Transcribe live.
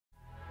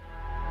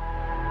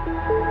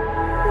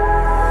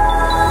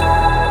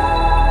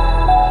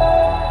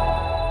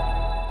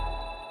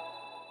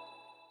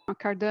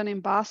Cardano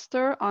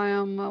ambassador. I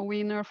am a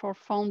winner for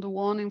Fund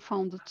 1 and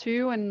Fund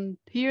 2. And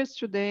here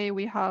today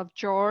we have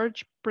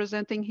George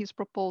presenting his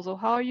proposal.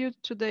 How are you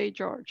today,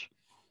 George?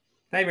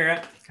 Hey,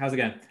 Maria. How's it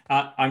going?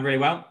 I'm really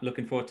well.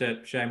 Looking forward to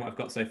sharing what I've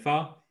got so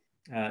far.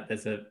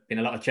 There's been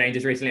a lot of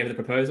changes recently over the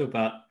proposal,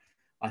 but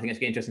I think it's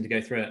getting interesting to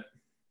go through it.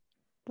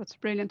 That's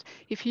brilliant.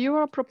 If you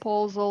are a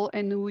proposal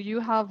and you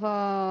have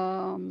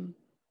a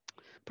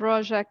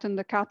project in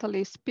the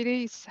Catalyst,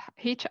 please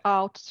reach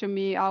out to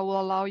me. I will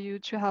allow you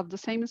to have the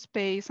same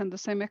space and the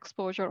same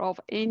exposure of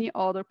any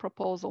other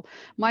proposal.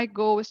 My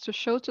goal is to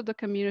show to the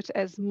community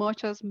as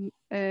much as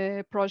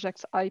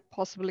projects I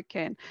possibly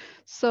can.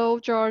 So,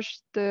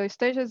 George, the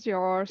stage is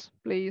yours.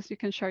 Please, you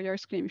can share your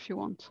screen if you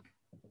want.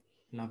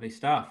 Lovely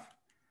stuff.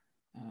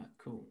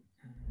 Cool.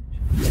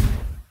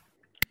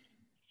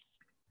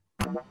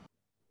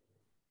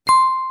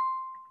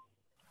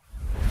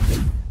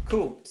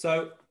 Cool.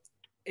 So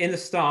in the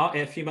start,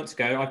 a few months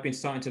ago, I've been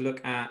starting to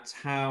look at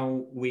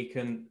how we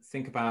can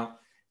think about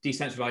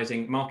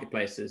decentralizing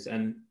marketplaces.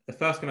 And the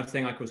first kind of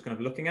thing I was kind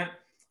of looking at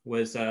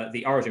was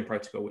the Origin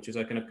protocol, which is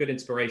a kind of good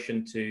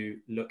inspiration to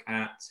look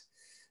at.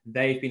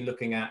 They've been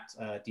looking at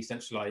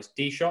decentralized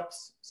D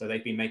shops. So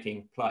they've been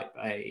making like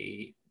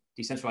a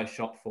decentralized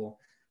shop for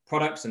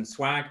products and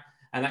swag.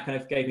 And that kind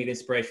of gave me the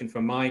inspiration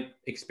from my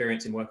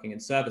experience in working in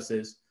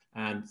services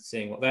and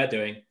seeing what they're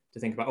doing to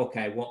think about,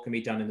 okay, what can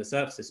be done in the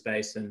services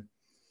space and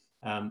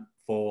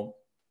for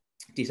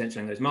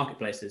decentralizing those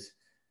marketplaces.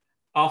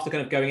 After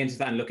kind of going into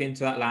that and looking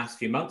into that last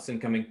few months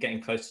and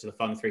getting closer to the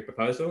Fund 3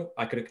 proposal,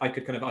 I could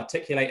kind of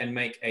articulate and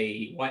make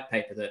a white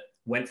paper that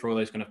went through all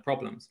those kind of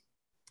problems.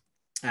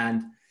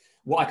 And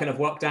what I kind of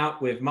worked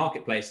out with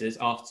marketplaces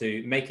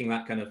after making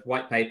that kind of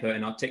white paper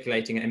and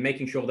articulating it and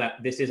making sure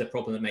that this is a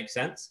problem that makes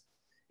sense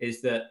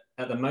is that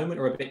at the moment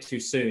we're a bit too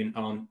soon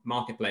on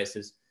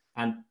marketplaces.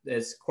 And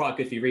there's quite a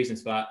good few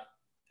reasons for that.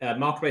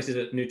 Marketplaces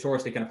are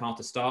notoriously kind of hard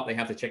to start. They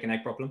have the chicken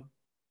egg problem.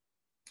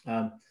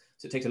 So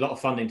it takes a lot of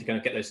funding to kind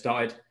of get those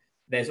started.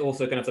 There's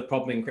also kind of the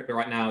problem in crypto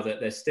right now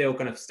that there's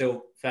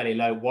still fairly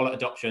low wallet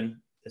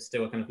adoption. There's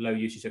still a kind of low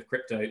usage of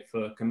crypto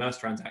for commerce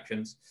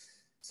transactions.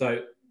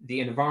 So the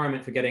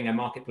environment for getting a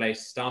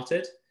marketplace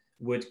started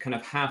would kind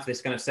of have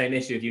this kind of same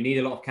issue of you need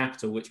a lot of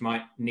capital, which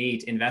might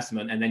need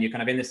investment. And then you're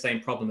kind of in the same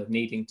problem of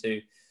needing to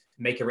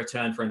make a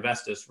return for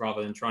investors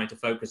rather than trying to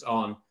focus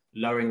on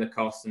lowering the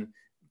costs and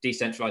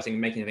decentralizing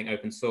and making everything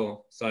open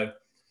source. So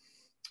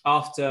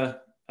after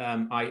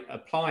I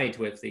applied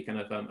with the kind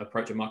of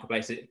approach of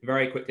marketplace, it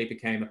very quickly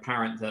became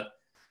apparent that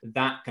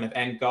that kind of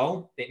end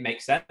goal, it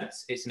makes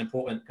sense. It's an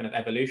important kind of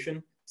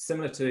evolution,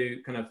 similar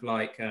to kind of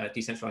like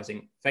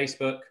decentralizing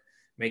Facebook,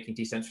 making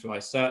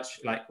decentralized search,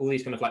 like all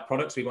these kind of like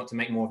products we want to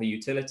make more of a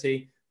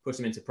utility, push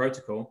them into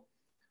protocol.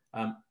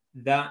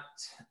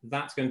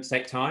 That's going to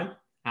take time.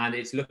 And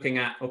it's looking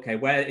at, okay,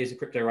 where is the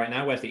crypto right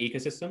now? Where's the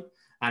ecosystem?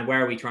 And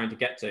where are we trying to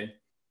get to?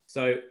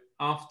 So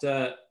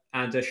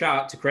and a shout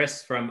out to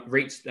Chris from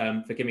Reach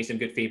for giving me some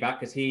good feedback,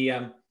 because he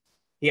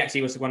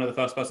actually was one of the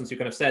first persons who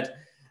kind of said,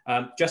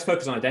 just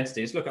focus on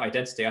identity. Just look at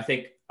identity. I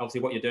think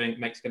obviously what you're doing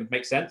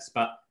makes sense,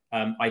 but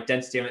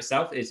identity on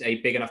itself is a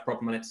big enough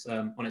problem on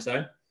its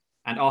own.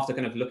 And after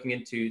kind of looking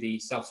into the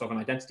self-sovereign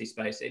identity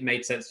space, it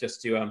made sense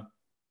just to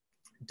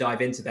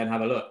dive into that and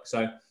have a look.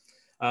 So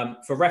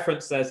for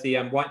reference, there's the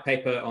white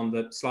paper on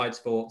the slides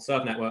for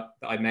Serv Network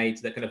that I made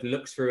that kind of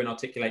looks through and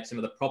articulates some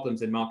of the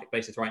problems in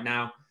marketplaces right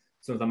now,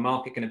 some of the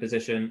market kind of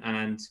position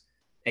and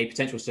a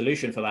potential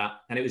solution for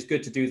that. And it was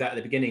good to do that at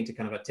the beginning to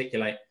kind of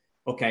articulate,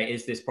 okay,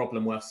 is this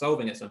problem worth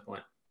solving at some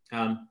point?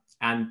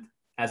 And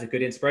as a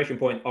good inspiration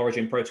point,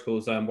 Origin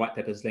Protocol's white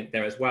paper is linked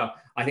there as well.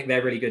 I think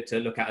they're really good to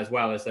look at as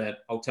well as an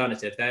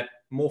alternative. They're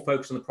more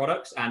focused on the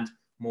products and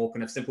more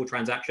kind of simple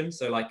transactions.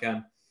 So like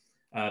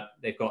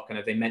they've got kind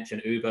of, they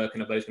mention Uber,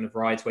 kind of those kind of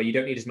rides where you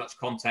don't need as much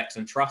context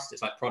and trust.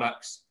 It's like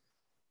products,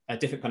 a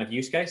different kind of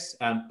use case.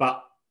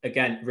 But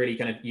again, really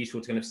kind of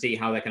useful to kind of see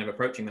how they're kind of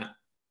approaching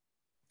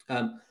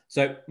that.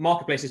 So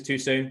marketplace is too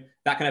soon.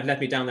 That kind of led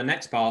me down the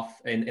next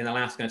path in the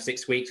last kind of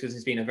 6 weeks, because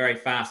it's been a very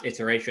fast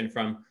iteration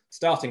from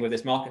starting with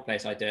this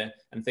marketplace idea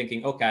and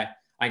thinking, okay,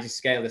 I need to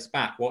scale this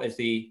back. What is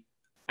the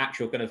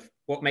actual kind of,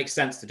 what makes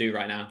sense to do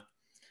right now?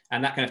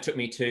 And that kind of took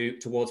me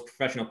towards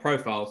professional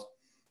profiles.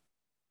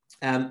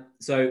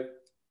 So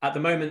at the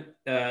moment,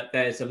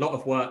 there's a lot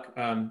of work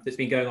that's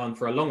been going on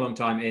for a long, long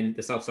time in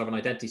the self-sovereign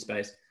identity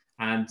space.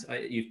 And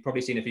you've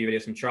probably seen a few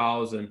videos from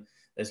Charles, and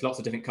there's lots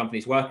of different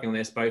companies working on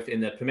this, both in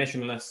the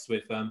permissionless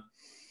with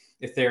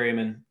Ethereum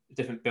and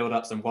different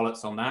build-ups and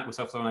wallets on that with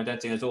self-sovereign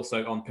identity. There's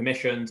also on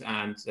permissioned,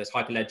 and there's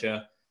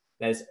Hyperledger.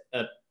 There's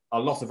a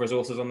lot of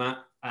resources on that,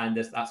 and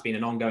that's been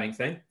an ongoing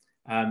thing.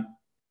 A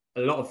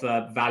lot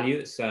of value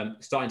that's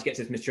starting to get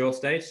to this mature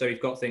stage. So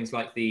we've got things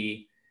like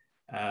the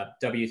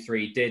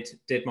W3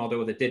 DID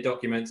model, the DID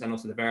documents, and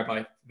also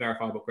the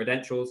verifiable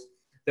credentials.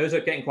 Those are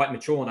getting quite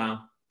mature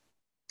now.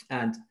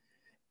 And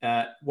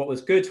what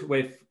was good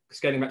with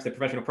scaling back to the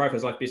professional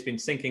profiles, I've just been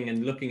thinking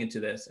and looking into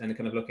this and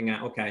kind of looking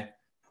at, okay,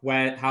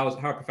 how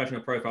are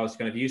professional profiles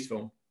kind of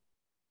useful?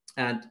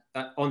 And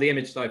on the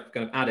image that I've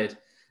kind of added,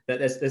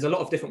 that there's a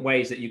lot of different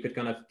ways that you could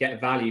kind of get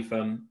value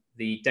from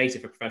the data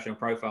for professional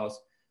profiles.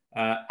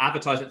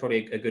 Advertisement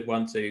probably a good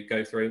one to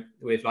go through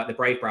with like the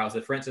Brave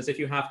browser. For instance, if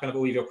you have kind of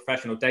all of your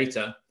professional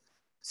data,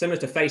 similar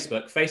to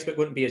Facebook, Facebook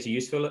wouldn't be as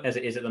useful as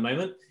it is at the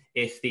moment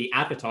if the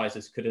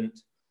advertisers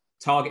couldn't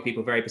target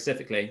people very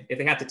specifically. If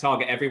they had to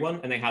target everyone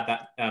and they had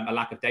that a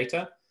lack of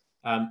data,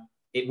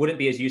 it wouldn't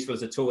be as useful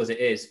as a tool as it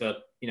is for,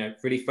 you know,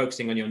 really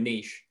focusing on your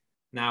niche.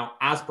 Now,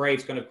 as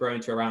Brave's kind of grown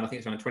to around, I think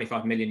it's around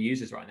 25 million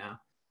users right now,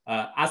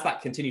 as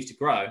that continues to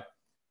grow,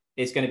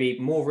 it's going to be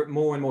more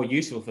and more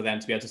useful for them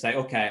to be able to say,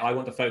 okay, I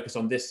want to focus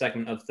on this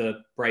segment of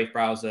the Brave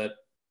browser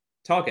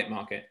target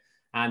market.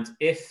 And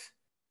if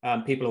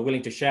people are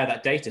willing to share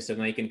that data so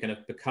they can kind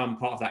of become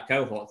part of that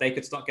cohort, they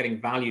could start getting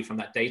value from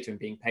that data and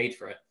being paid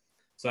for it.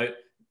 So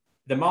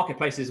the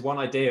marketplace is one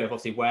idea of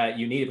obviously where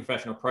you need a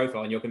professional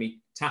profile and you're going to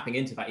be tapping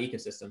into that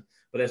ecosystem.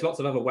 But there's lots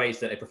of other ways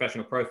that a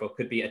professional profile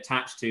could be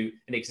attached to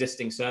an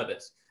existing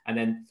service. And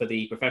then for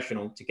the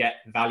professional to get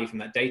value from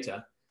that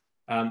data.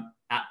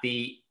 At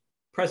the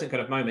present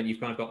kind of moment, you've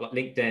kind of got like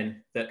LinkedIn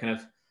that kind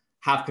of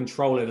have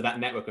control over that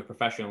network of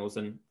professionals,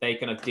 and they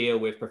kind of deal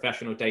with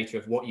professional data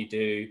of what you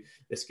do,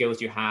 the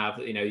skills you have,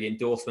 you know, the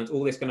endorsements,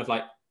 all this kind of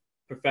like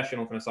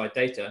professional kind of side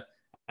data.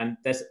 And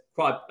there's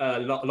quite a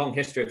long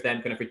history of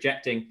them kind of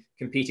rejecting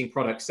competing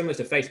products, similar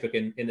to Facebook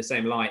in the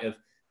same light of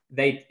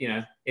they, you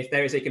know, if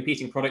there is a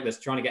competing product that's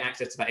trying to get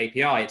access to that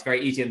API, it's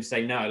very easy to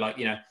say no, like,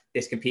 you know,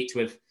 this competes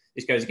with,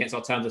 this goes against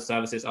our terms of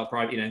services, our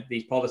private, you know,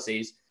 these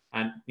policies.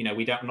 And, you know,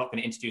 I'm not going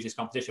to introduce this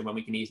competition when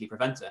we can easily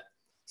prevent it.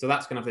 So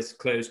that's kind of this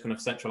closed kind of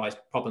centralized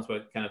problems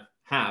we kind of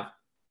have.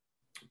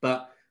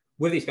 But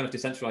with these kind of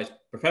decentralized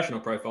professional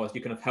profiles,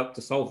 you kind of help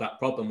to solve that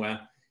problem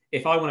where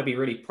if I want to be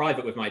really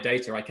private with my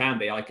data, I can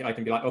be. I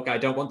can be like, okay, I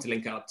don't want to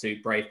link it up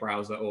to Brave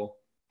browser or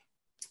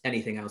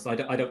anything else. I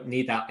don't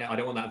need that. I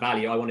don't want that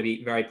value. I want to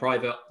be very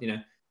private. You know,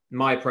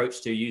 my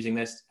approach to using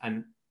this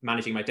and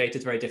managing my data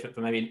is very different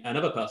from maybe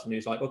another person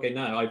who's like, okay,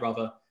 no, I'd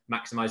rather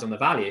maximize on the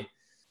value.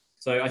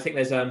 So I think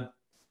there's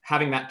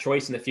having that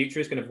choice in the future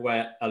is kind of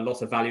where a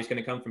lot of value is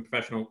going to come from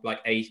professional, like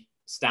a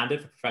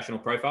standard for professional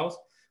profiles,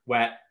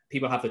 where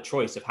people have the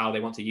choice of how they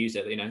want to use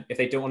it. You know, if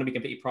they don't want to be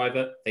completely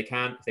private, they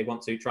can. If they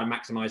want to try and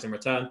maximize and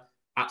return,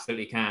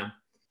 absolutely can.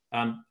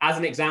 As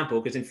an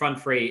example, because in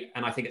Fund5,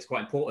 and I think it's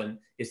quite important,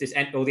 is this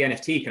all the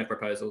NFT kind of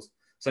proposals.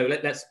 So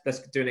let's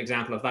do an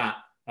example of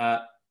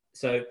that.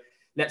 So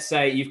let's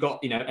say you've got,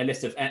 you know, a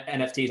list of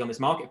NFTs on this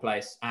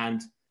marketplace,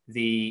 and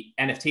the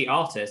NFT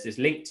artist is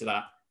linked to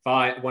that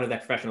via one of their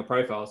professional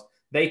profiles.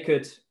 They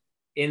could,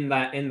 in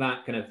that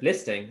kind of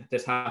listing,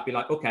 just have to be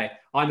like, okay,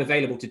 I'm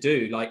available to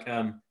do like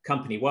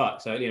company work.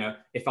 So, you know,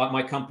 if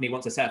my company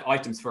wants a set of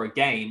items for a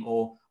game,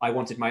 or I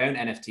wanted my own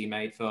NFT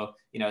made for,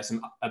 you know,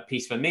 a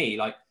piece for me,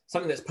 like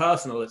something that's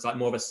personal, that's like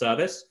more of a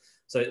service.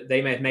 So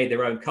they may have made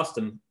their own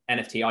custom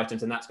NFT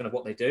items, and that's kind of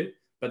what they do.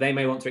 But they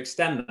may want to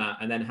extend that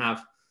and then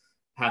have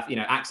you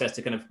know, access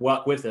to kind of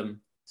work with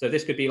them. So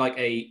this could be like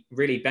a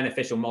really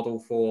beneficial model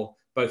for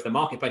both the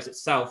marketplace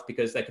itself,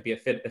 because there could be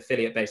an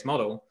affiliate-based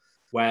model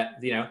where,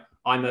 you know,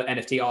 I'm an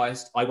NFT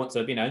artist, I want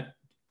to, you know,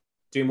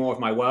 do more of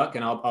my work,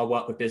 and I'll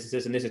work with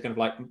businesses, and this is kind of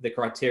like the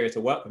criteria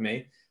to work with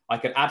me. I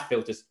could add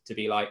filters to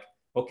be like,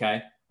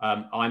 okay,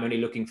 I'm only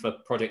looking for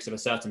projects of a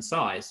certain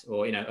size,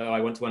 or, you know, I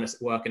want to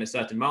work in a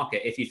certain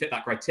market. If you fit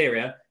that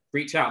criteria,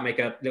 reach out, make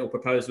a little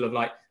proposal of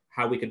like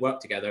how we could work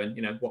together, and,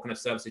 you know, what kind of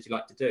services you'd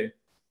like to do.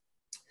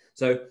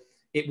 So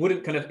it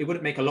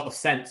wouldn't make a lot of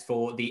sense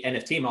for the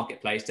NFT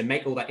marketplace to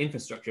make all that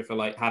infrastructure for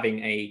like having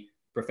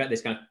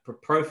this kind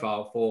of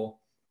profile for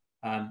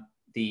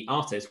the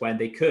artist, when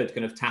they could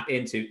kind of tap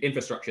into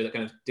infrastructure that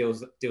kind of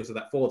deals with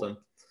that for them.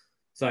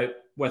 So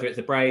whether it's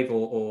the Brave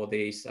or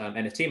these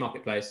NFT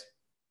marketplace,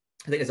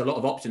 I think there's a lot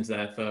of options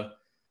there for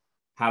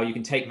how you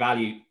can take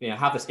value, you know,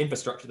 have this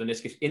infrastructure that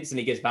just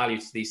instantly gives value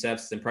to these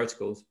services and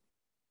protocols.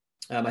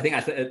 I think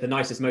that's the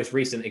nicest, most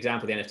recent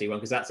example of the NFT one,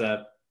 because that's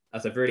a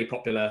really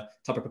popular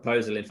type of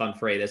proposal in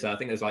Fund5. I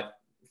think there's like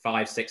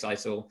 5, 6 I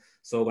saw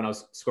when I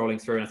was scrolling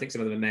through, and I think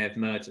some of them may have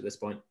merged at this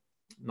point.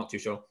 I'm not too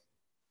sure.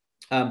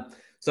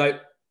 So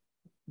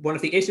one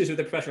of the issues with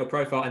the professional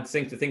profile and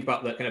things to think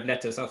about that kind of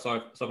led to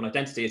self-sovereign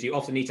identity is you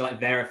often need to like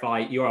verify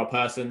you are a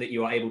person, that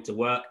you are able to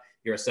work,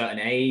 you're a certain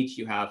age,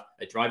 you have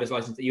a driver's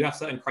license, that you have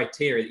certain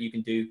criteria that you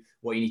can do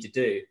what you need to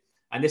do.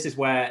 And this is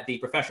where the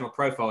professional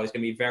profile is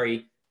going to be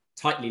very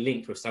tightly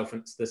linked with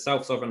the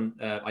self-sovereign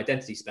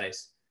identity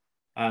space.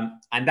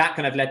 And that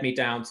kind of led me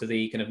down to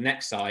the kind of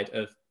next side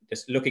of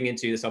just looking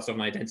into the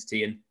self-sovereign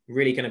identity and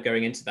really kind of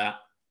going into that.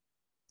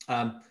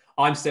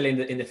 I'm still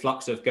in the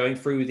flux of going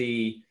through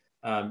the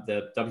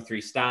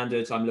W3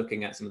 standards. I'm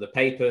looking at some of the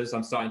papers.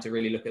 I'm starting to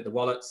really look at the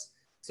wallets.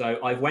 So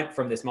I went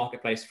from this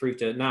marketplace through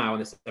to now on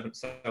the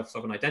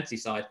self-sovereign identity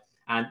side.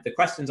 And the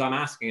questions I'm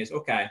asking is,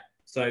 okay,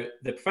 so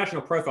the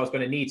professional profile is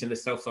going to need some of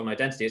this self-sovereign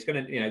identity. It's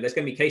going to, you know, there's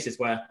going to be cases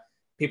where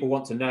people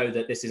want to know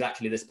that this is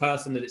actually this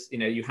person, that it's, you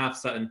know, you have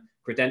certain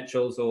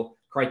credentials or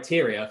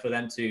criteria for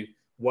them to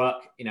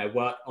work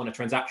on a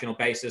transactional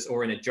basis,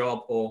 or in a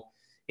job, or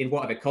in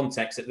whatever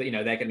context that, you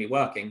know, they're going to be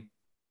working.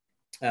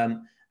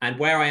 And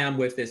where I am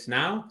with this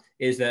now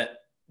is that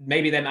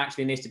maybe there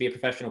actually needs to be a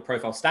professional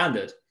profile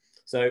standard.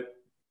 So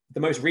the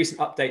most recent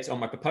updates on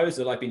my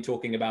proposal, I've been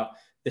talking about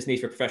this need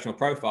for a professional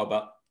profile,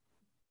 but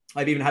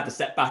I've even had to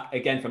step back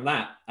again from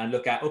that and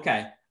look at,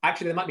 okay,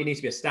 actually there might need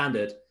to be a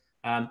standard.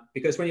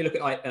 Because when you look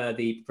at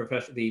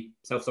the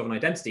self-sovereign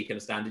identity kind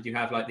of standard, you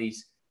have like the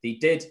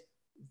did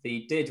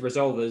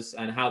resolvers,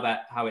 and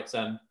how it's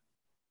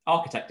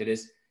architected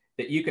is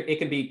that it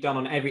can be done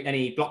on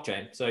any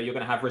blockchain. So you're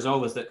going to have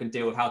resolvers that can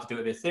deal with how to do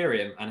it with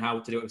Ethereum and how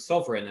to do it with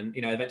Sovereign, and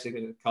eventually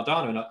with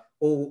Cardano, and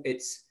all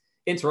it's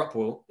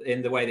interoperable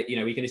in the way that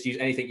we can just use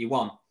anything you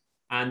want.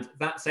 And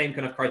that same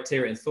kind of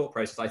criteria and thought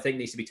process, I think,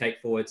 needs to be taken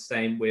forward.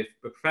 Same with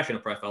a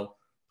professional profile,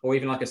 or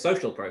even like a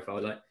social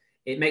profile. Like,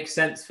 it makes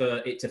sense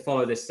for it to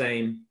follow this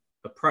same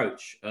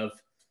approach of,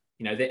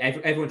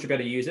 everyone should be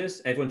able to use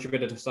this. Everyone should be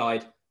able to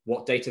decide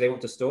what data they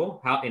want to store,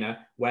 how,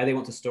 where they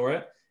want to store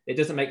it. It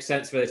doesn't make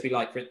sense for this to be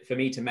like, for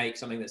me to make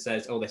something that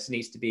says, oh, this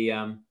needs to be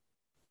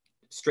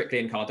strictly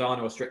in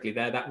Cardano or strictly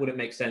there. That wouldn't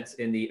make sense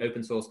in the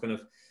open source kind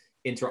of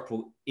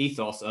interoperable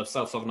ethos of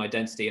self-sovereign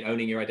identity and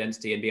owning your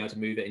identity and being able to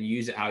move it and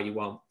use it how you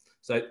want.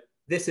 So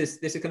this is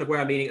kind of where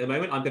I'm leaning at the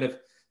moment. I'm kind of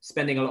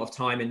spending a lot of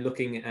time in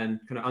looking and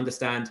kind of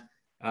understand,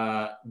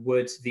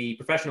 would the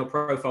professional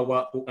profile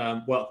work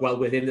well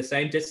within the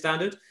same DID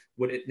standard?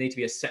 Would it need to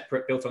be a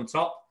separate built on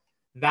top?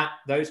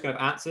 Those kind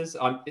of answers,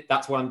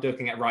 that's what I'm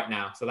looking at right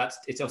now. So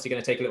it's obviously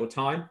going to take a little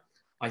time.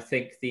 I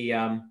think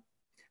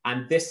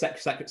and this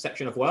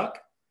section of work,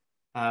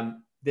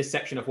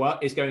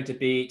 is going to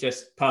be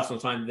just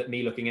personal time that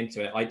me looking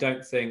into it.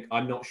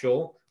 I'm not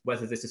sure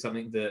whether this is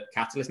something that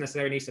Catalyst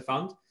necessarily needs to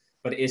fund,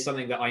 but it is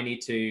something that I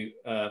need to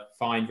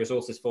find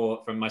resources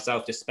from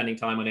myself, just spending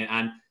time on it,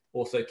 and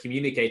also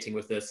communicating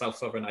with the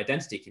self-sovereign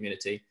identity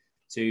community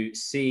to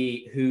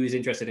see who's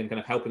interested in kind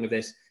of helping with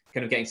this,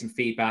 kind of getting some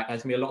feedback.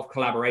 There's gonna be a lot of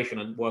collaboration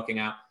and working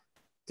out,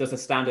 does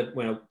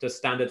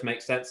standards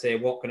make sense here?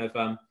 What kind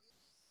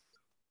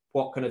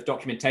of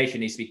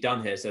documentation needs to be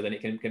done here so that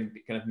it can kind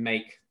of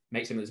make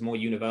something that's more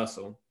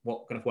universal?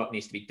 What kind of work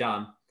needs to be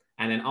done?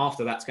 And then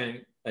after that's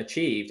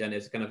achieved, and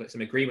there's kind of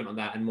some agreement on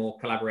that and more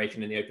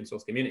collaboration in the open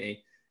source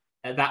community,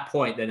 at that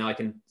point, then I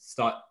can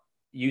start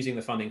using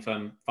the funding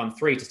from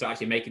Fund3 to start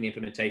actually making the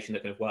implementation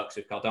that kind of works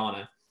with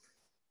Cardano.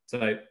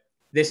 So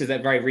this is a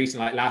very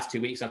recent, like last 2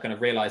 weeks, I've kind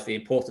of realized the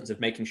importance of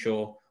making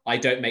sure I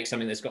don't make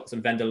something that's got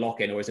some vendor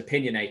lock-in or is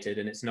opinionated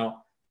and it's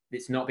not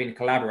being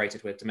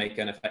collaborated with to make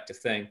an effective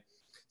thing.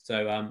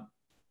 So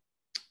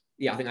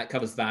yeah, I think that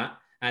covers that.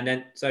 And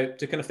then, so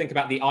to kind of think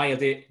about the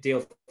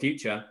ideal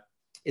future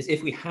is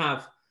if we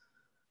have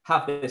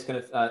this kind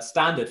of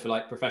standard for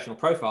like professional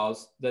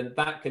profiles, then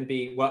that can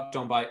be worked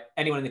on by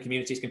anyone in the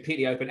community. It's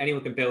completely open.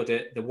 Anyone can build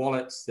it. The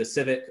wallets, the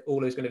Civic, all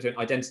those kind of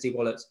identity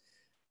wallets.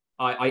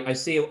 I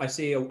see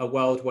a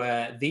world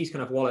where these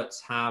kind of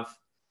wallets have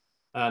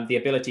the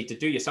ability to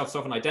do your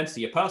self-sovereign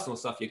identity, your personal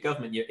stuff, your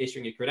government, your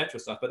issuing your credential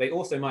stuff, but they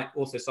might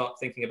also start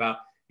thinking about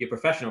your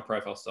professional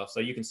profile stuff. So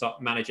you can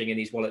start managing in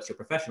these wallets your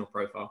professional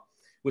profile,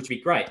 which would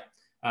be great.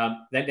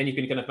 Then you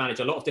can kind of manage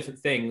a lot of different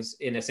things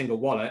in a single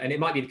wallet. And it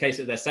might be the case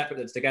that they're separate,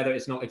 that's together.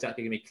 It's not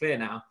exactly going to be clear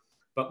now.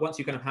 But once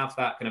you kind of have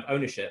that kind of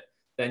ownership,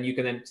 then you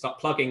can then start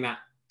plugging that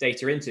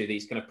data into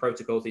these kind of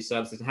protocols, these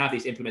services, and have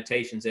these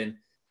implementations in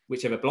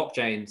whichever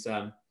blockchains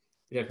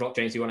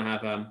you want to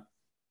have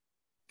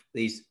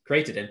these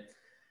created in.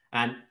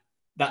 And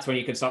that's when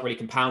you can start really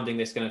compounding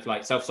this kind of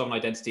like self-sovereign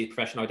identity,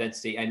 professional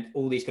identity, and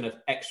all these kind of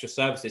extra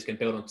services can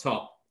build on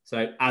top.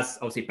 So as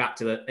obviously back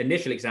to the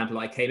initial example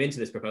I came into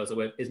this proposal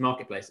with is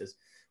marketplaces.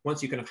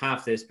 Once you kind of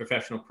have this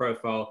professional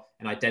profile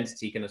and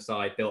identity kind of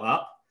side built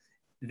up,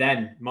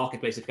 then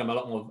marketplaces become a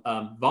lot more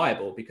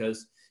viable,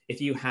 because if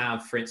you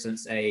have, for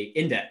instance, a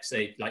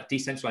like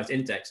decentralized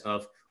index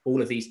of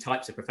all of these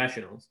types of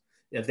professionals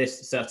of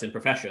this certain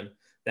profession,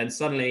 then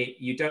suddenly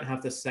you don't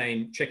have the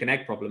same chicken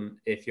egg problem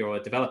if you're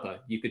a developer.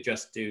 You could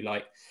just do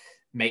like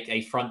make a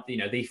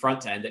the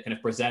front end that kind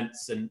of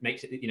presents and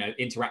makes it,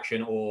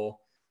 interaction, or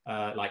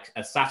like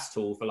a SaaS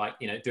tool for like,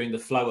 doing the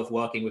flow of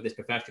working with this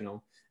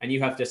professional. And you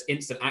have just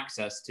instant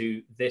access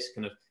to this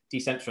kind of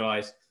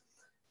decentralized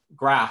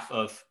graph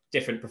of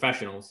different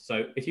professionals.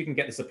 So if you can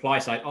get the supply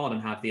side on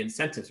and have the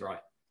incentives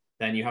right,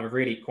 then you have a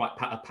really quite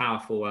a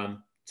powerful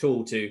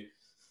tool to,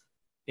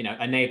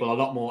 enable a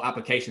lot more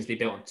applications to be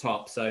built on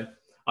top. So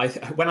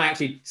when I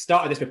actually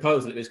started this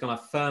proposal, it was kind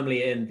of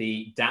firmly in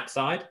the DApp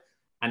side,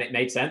 and it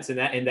made sense in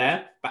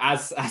there. But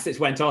as it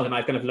went on and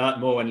I've kind of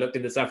learned more and looked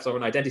into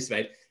self-sovereign identity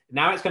space,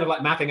 now it's kind of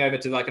like mapping over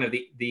to like kind of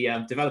the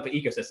developer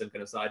ecosystem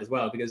kind of side as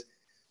well, because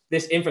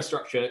this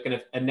infrastructure kind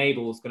of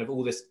enables kind of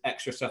all this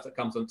extra stuff that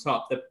comes on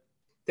top. The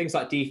things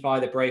like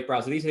DeFi, the Brave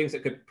browser, these are things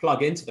that could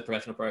plug into the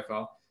professional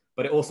profile,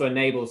 but it also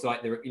enables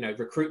like the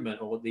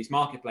recruitment or these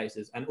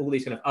marketplaces and all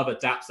these kind of other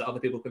dApps that other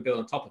people can build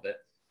on top of it.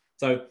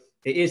 So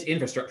it is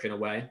infrastructure in a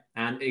way,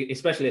 and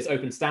especially this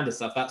open standard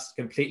stuff, that's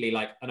completely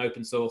like an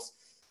open source,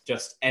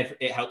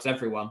 it helps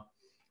everyone.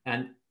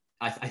 And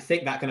I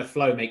think that kind of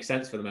flow makes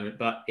sense for the moment,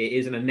 but it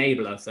is an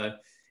enabler. So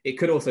it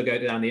could also go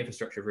down the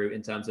infrastructure route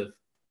in terms of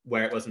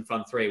where it was in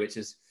Fund 3, which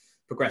is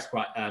progressed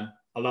quite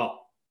a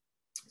lot.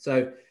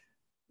 So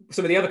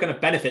some of the other kind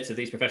of benefits of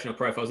these professional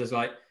profiles is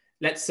like,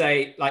 let's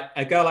say like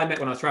a girl I met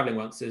when I was traveling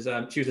once is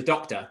she was a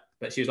doctor,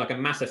 but she was like a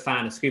massive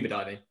fan of scuba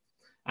diving.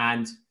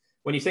 And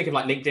when you think of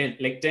like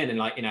LinkedIn and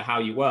like, you know, how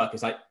you work,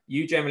 it's like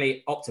you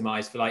generally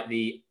optimize for like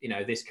the, you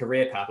know, this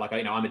career path. Like,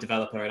 you know, I'm a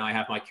developer and I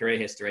have my career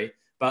history,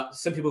 but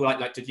some people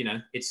like to, you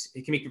know, it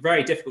can be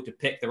very difficult to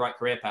pick the right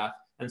career path.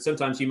 And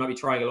sometimes you might be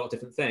trying a lot of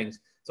different things.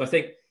 So I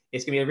think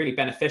it's going to be really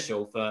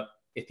beneficial for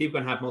if people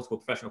can have multiple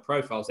professional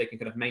profiles, they can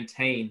kind of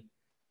maintain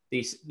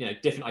these, you know,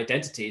 different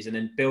identities and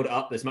then build it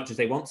up as much as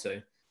they want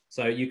to.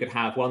 So you could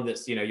have one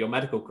that's, you know, your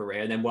medical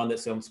career, and then one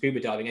that's on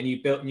scuba diving, and you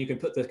can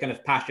put the kind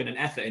of passion and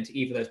effort into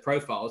either of those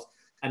profiles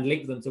and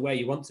link them to where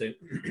you want to.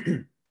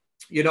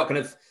 You're not kind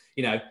of,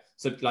 you know,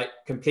 so like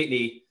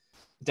completely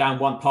down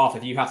one path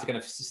if you have to kind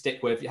of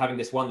stick with having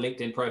this one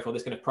LinkedIn profile,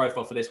 this kind of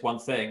profile for this one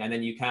thing, and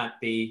then you can't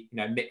be, you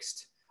know,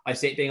 mixed. I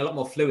see it being a lot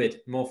more fluid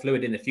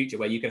in the future,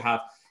 where you could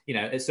have, you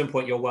know, at some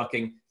point you're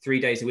working 3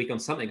 days a week on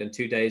something and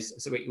 2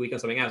 days a week on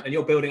something else, and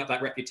you're building up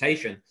that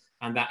reputation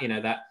and that, you know,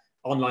 that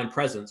online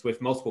presence with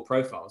multiple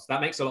profiles.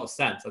 That makes a lot of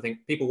sense. I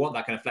think people want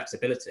that kind of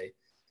flexibility.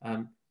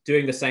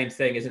 Doing the same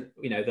thing isn't,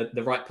 you know,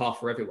 the right path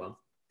for everyone.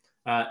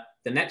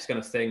 The next kind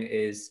of thing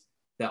is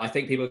that I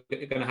think people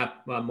are going to have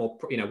more,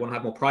 you know, want to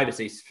have more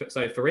privacy.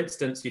 So for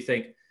instance, you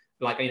think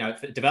like, you know,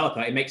 for a developer,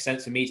 it makes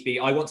sense for me to be,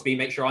 I want to be,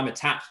 make sure I'm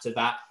attached to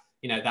that,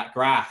 you know, that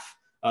graph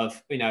of,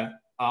 you know,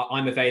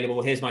 I'm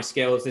available, here's my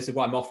skills, this is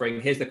what I'm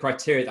offering, here's the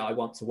criteria that I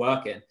want to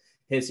work in.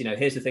 Here's, you know,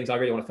 here's the things I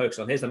really want to focus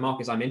on. Here's the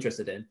markets I'm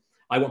interested in.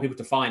 I want people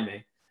to find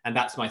me, and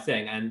that's my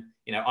thing. And,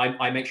 you know,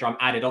 I make sure I'm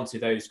added onto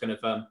those kind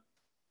of,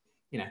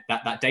 you know,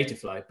 that data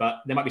flow.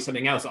 But there might be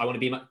something else I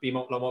want to be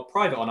more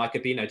private on. I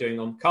could be, you know, doing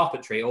on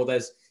carpentry, or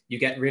you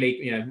get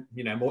really,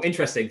 you know, more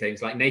interesting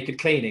things like naked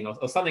cleaning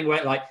or something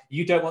where like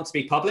you don't want to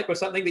be public with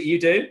something that you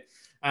do.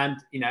 And,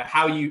 you know,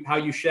 how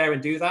you share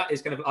and do that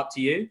is kind of up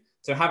to you.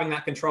 So having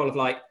that control of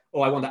like,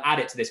 oh, I want to add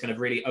it to this kind of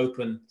really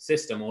open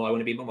system, or I want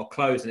to be more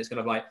closed and it's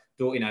kind of like,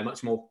 you know,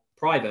 much more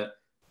private.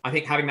 I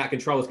think having that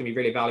control is going to be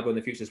really valuable in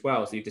the future as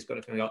well. So you've just got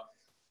to kind of got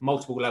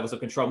multiple levels of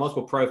control,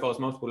 multiple profiles,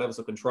 multiple levels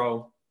of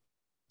control.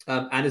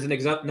 And as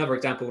another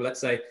example,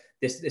 let's say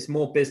this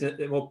more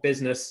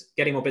business,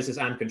 getting more business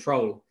and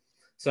control.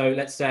 So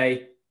let's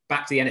say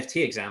back to the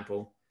NFT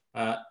example.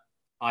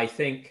 I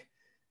think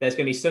there's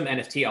going to be some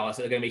NFT artists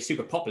that are going to be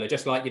super popular,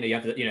 just like, you know, you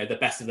have the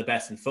best of the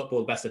best in football,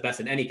 the best of the best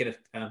in any kind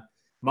of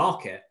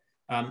market.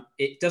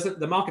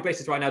 The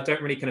marketplaces right now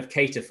don't really kind of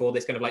cater for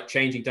this kind of like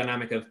changing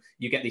dynamic of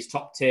you get these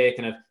top tier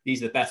kind of,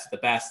 these are the best of the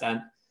best,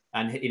 and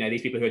you know,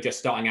 these people who are just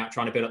starting out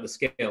trying to build up the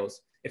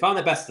skills. If I'm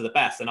the best of the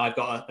best and I've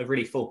got a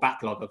really full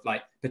backlog of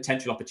like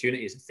potential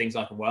opportunities and things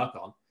I can work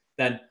on,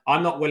 then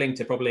I'm not willing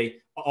to probably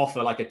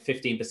offer like a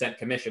 15%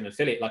 commission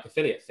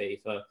affiliate fee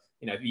for,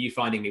 you know, you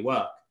finding me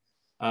work.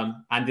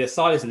 And the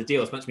size of the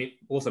deals might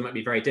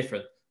be very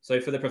different. So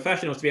for the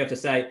professionals to be able to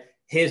say,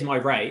 here's my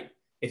rate,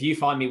 if you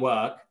find me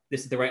work,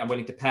 this is the rate I'm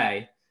willing to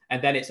pay.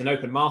 And then it's an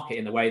open market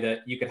in the way that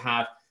you could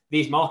have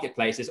these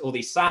marketplaces or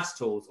these SaaS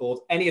tools or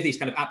any of these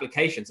kind of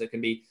applications that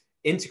can be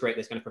integrate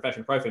this kind of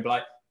professional profile. But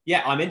like,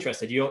 yeah, I'm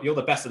interested. You're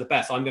the best of the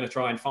best. I'm going to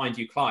try and find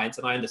you clients.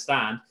 And I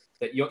understand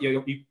that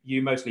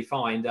you mostly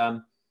find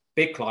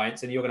big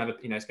clients, and you're going to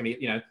have, you know, it's going to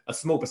be, you know, a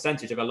small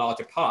percentage of a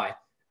larger pie.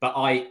 But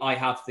I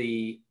have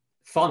the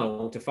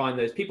funnel to find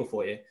those people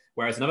for you.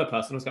 Whereas another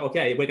person will say,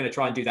 okay, we're going to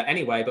try and do that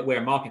anyway, but we're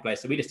a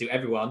marketplace, so we just do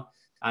everyone.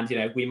 And, you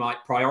know, we might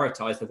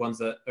prioritize the ones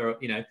that are,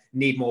 you know,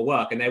 need more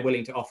work, and they're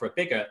willing to offer a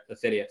bigger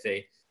affiliate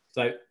fee.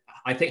 So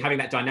I think having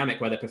that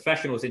dynamic where the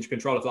professional is in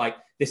control of like,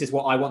 this is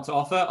what I want to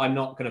offer. I'm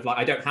not kind of like,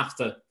 I don't have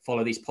to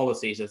follow these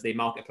policies of the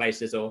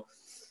marketplaces or,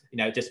 you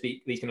know, just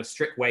be these kind of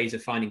strict ways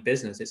of finding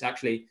business. It's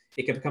actually,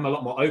 it can become a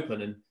lot more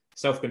open and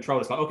self-control.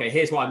 It's like, okay,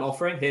 here's what I'm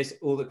offering. Here's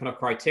all the kind of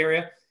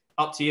criteria.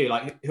 Up to you.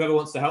 Like whoever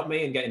wants to help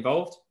me and get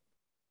involved,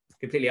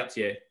 completely up to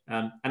you.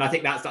 And I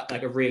think that's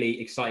like a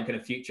really exciting kind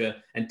of future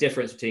and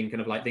difference between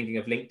kind of like thinking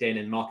of LinkedIn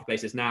and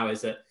marketplaces now, is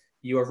that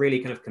you are really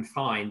kind of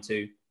confined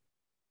to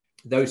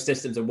those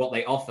systems and what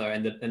they offer,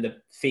 and the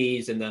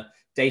fees and the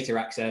data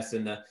access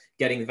and the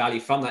getting the value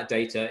from that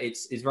data.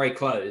 It's very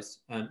closed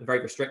and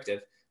very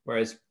restrictive.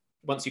 Whereas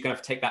once you kind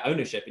of take that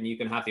ownership and you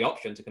can have the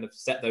option to kind of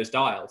set those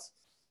dials,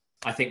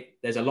 I think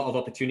there's a lot of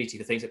opportunity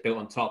for things that built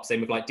on top.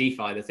 Same with like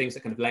DeFi, the things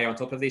that kind of layer on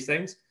top of these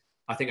things,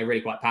 I think are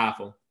really quite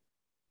powerful.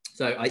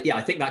 So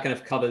I think that kind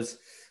of covers,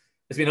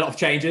 there's been a lot of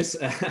changes.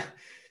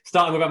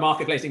 Starting with our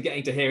marketplace and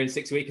getting to here in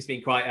 6 weeks has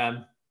been quite,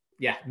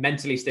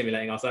 mentally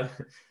stimulating also.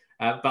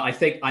 But I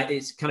think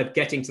it's kind of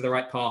getting to the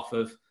right path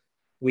of,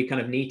 we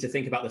kind of need to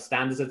think about the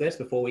standards of this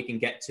before we can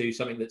get to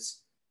something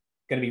that's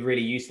going to be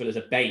really useful as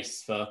a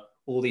base for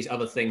all these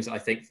other things that I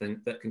think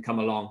that can come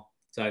along.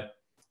 So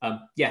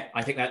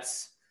I think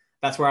that's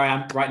where I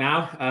am right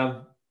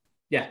now.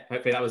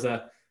 Hopefully that was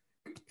a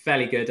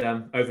fairly good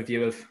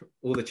overview of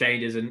all the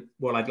changes and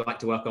what I'd like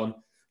to work on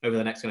over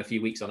the next kind of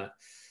few weeks on it.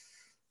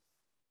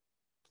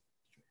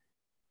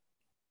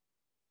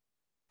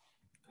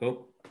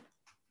 Cool.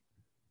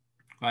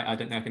 Right, I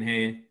don't know if I can hear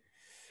you.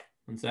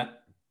 One sec.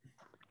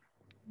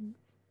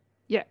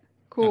 Yeah,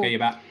 cool. Okay, you're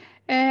back.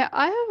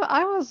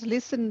 I was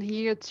listening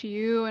here to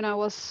you and I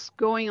was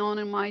going on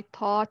in my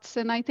thoughts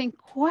and I think,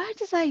 where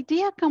does the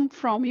idea come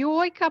from? You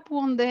wake up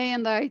one day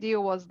and the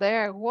idea was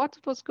there. What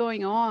was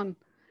going on?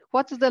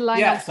 What is the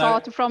line of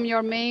thought from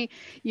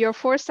your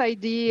first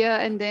idea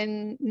and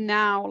then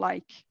now,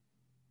 like?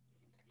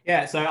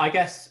 Yeah, so I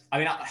guess, I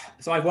mean,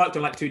 so I've worked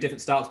on like 2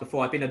 different startups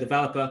before. I've been a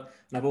developer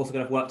and I've also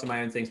kind of worked on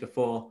my own things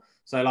before.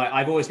 So like,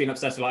 I've always been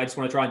obsessed with like, I just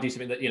want to try and do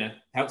something that, you know,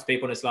 helps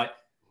people. And it's like,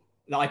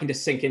 that I can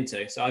just sink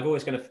into. So I've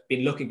always kind of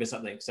been looking for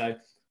something. So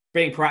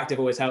being proactive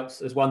always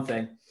helps as one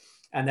thing.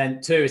 And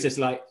then 2 is just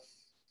like,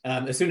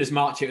 as soon as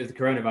March hit with the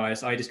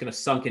coronavirus, I just kind of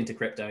sunk into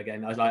crypto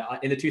again. I was like,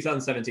 in the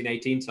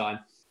 2017-18 time,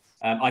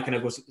 I kind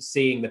of was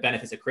seeing the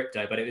benefits of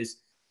crypto, but it was,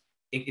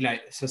 you know,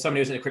 so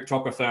somebody who was a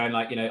cryptographer and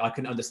like, you know, I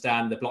couldn't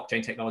understand the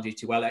blockchain technology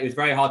too well. It was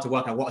very hard to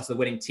work out what's the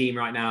winning team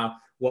right now.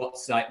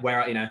 What's like,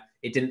 where, you know,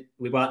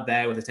 we weren't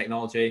there with the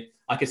technology.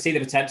 I could see the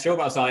potential,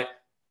 but I was like,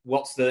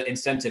 what's the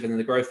incentive and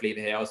the growth lever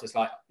here? I was just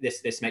like,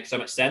 this makes so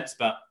much sense,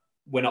 but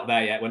we're not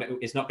there yet.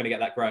 It's not going to get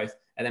that growth.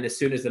 And then as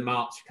soon as the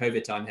March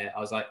COVID time hit, I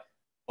was like,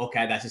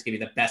 okay, that's just going to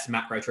be the best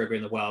macro trigger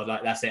in the world.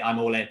 Like, that's it. I'm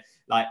all in.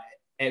 Like,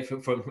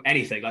 from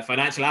anything, like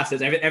financial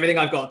assets, everything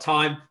I've got,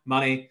 time,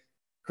 money,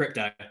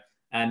 crypto.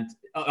 And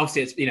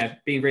obviously it's, you know,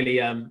 been really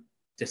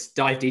just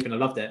dive deep and I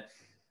loved it.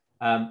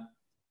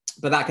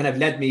 But that kind of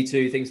led me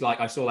to things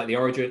like I saw like the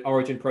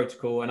Origin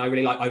protocol, and I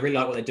really like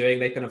what they're doing.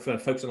 They kind of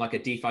focus on like a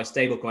DeFi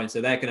stablecoin, so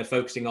they're kind of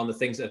focusing on the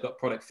things that have got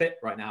product fit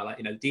right now, like,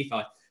 you know,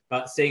 DeFi.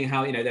 But seeing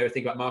how, you know, they were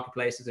thinking about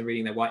marketplaces and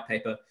reading their white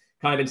paper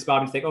kind of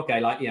inspired me to think, okay,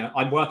 like, you know,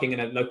 I'm working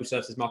in a local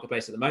services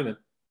marketplace at the moment,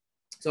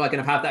 so I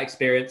kind of have that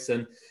experience,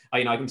 and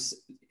you know, I can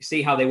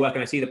see how they work,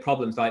 and I see the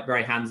problems like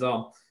very hands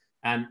on,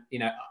 and you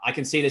know, I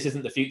can see this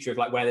isn't the future of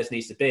like where this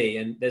needs to be,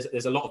 and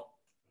there's a lot of,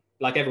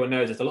 like everyone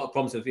knows, there's a lot of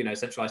problems with, you know,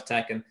 centralized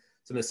tech and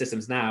some of the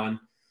systems now. And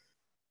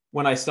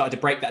when I started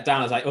to break that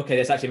down, I was like, okay,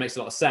 this actually makes a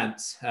lot of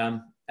sense.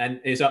 And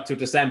it was up till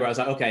December. I was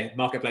like, okay,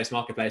 marketplace.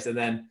 And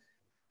then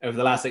over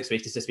the last 6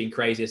 weeks, it's just been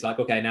crazy. It's like,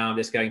 okay, now I'm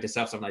just going to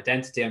self-sovereign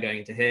identity. I'm going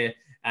into here.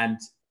 And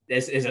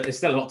there's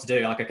still a lot to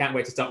do. Like, I can't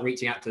wait to start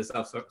reaching out to the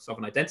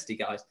self-sovereign identity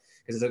guys,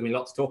 because there's going to be a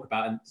lot to talk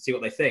about and see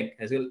what they think.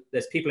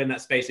 There's people in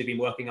that space who've been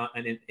working on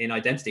in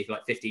identity for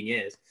like 15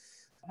 years.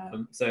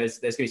 So there's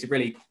going to be some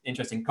really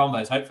interesting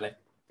convos, hopefully.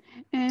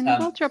 And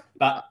about your...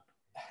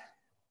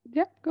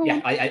 Yeah, go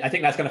on. I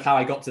think that's kind of how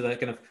I got to the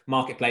kind of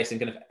marketplace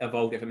and kind of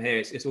evolved it from here.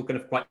 It's all kind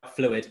of quite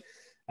fluid.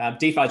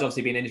 DeFi has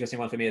obviously been an interesting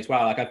one for me as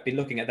well. Like, I've been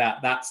looking at that.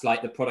 That's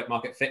like the product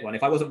market fit one.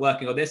 If I wasn't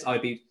working on this,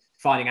 I'd be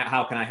finding out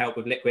how can I help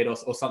with Liquid or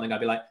something. I'd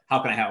be like, how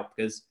can I help?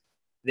 Because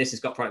this has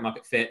got product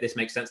market fit. This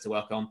makes sense to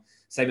work on.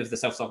 Same as the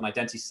self-sovereign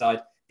identity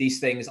side. These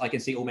things I can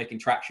see all making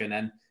traction.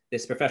 And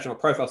this professional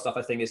profile stuff,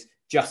 I think, is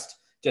just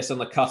on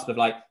the cusp of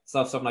like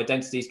self-sovereign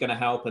identity is going to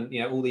help. And,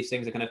 you know, all these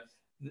things are kind of,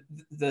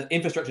 the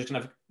infrastructure is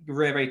kind of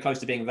very, very close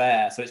to being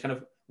there. So it's kind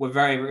of, we're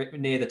very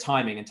near the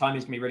timing, and timing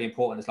is going to be really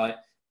important. It's like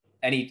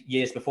any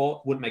years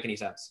before wouldn't make any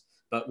sense,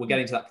 but we're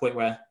getting to that point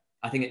where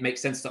I think it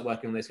makes sense to start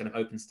working on this kind of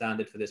open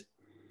standard for this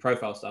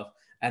profile stuff.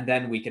 And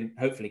then we can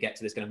hopefully get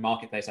to this kind of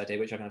marketplace idea,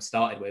 which I kind of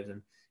started with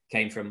and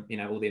came from, you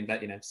know, all the,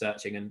 you know,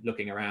 searching and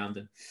looking around.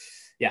 And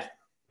yeah.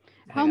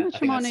 How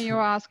much money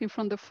you're asking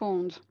from the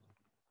fund?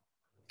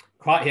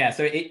 Quite, yeah.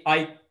 So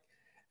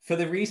for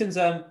the reasons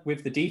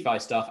with the DeFi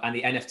stuff and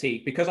the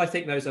NFT, because I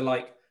think those are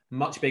like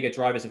much bigger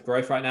drivers of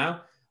growth right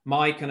now,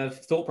 my kind of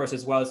thought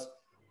process was,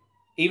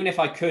 even if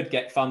I could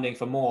get funding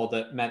for more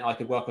that meant I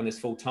could work on this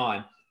full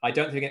time, I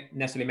don't think it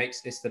necessarily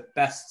makes this the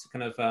best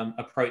kind of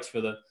approach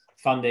for the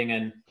funding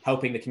and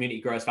helping the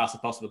community grow as fast as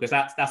possible, because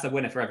that's a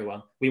winner for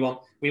everyone. We want,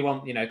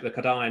 you know, the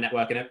Cardano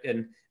network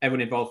and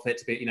everyone involved for it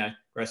to be, you know,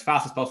 grow as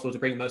fast as possible to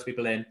bring most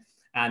people in.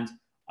 And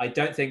I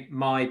don't think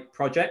my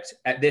project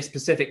at this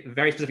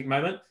very specific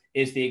moment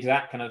is the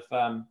exact kind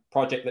of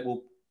project that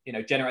will, you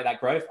know, generate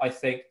that growth. I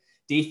think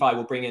DeFi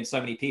will bring in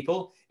so many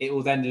people, it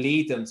will then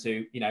lead them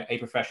to, you know, a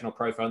professional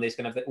profile, and this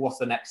kind of, what's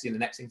the next thing, the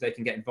next things they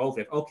can get involved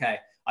with. Okay,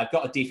 I've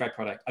got a DeFi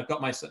product, I've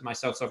got my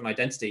self-sovereign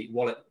identity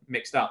wallet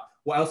mixed up.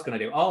 What else can I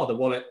do? Oh, the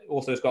wallet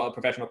also has got a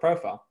professional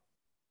profile,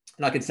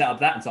 and I can set up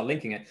that and start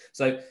linking it.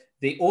 So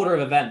the order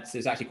of events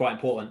is actually quite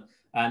important,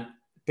 and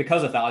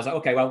because of that, I was like,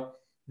 okay, well,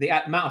 the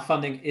amount of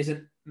funding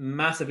isn't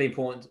massively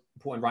important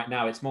right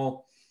now. It's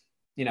more,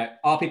 you know,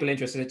 are people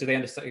interested? Do they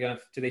understand?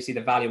 Do they see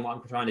the value in what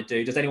I'm trying to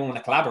do? Does anyone want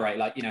to collaborate?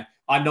 Like, you know,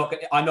 I'm not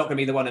going to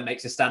be the one that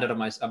makes a standard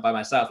by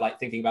myself. Like,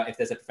 thinking about if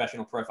there's a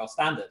professional profile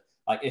standard,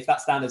 like if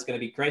that standard is going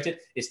to be created,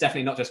 it's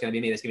definitely not just going to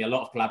be me. There's going to be a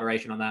lot of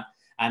collaboration on that,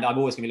 and I'm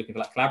always going to be looking for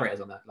like collaborators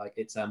on that. Like,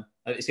 it's going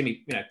to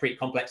be, you know, pretty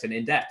complex and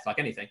in depth, like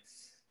anything.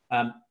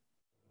 But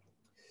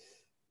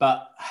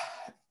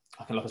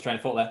I can look at train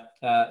of thought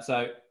there.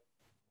 So.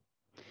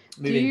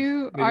 Are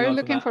you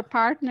looking for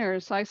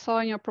partners? I saw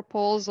in your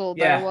proposal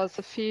there was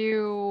a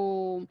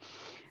few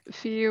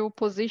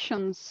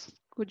positions.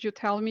 Could you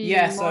tell me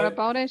more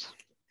about it?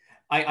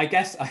 I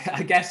guess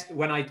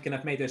when I kind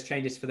of made those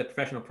changes for the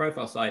professional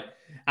profile side,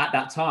 at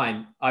that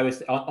time I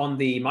was on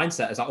the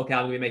mindset as like, okay,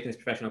 I'm going to be making this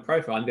professional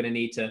profile. I'm going to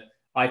need to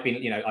I've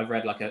been, I've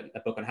read like a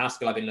book on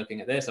Haskell. I've been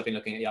looking at this. I've been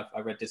looking at, I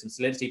read Distant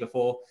Solidity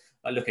before,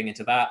 looking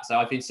into that. So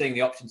I've been seeing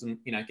the options and,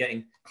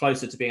 getting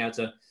closer to being able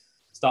to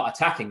start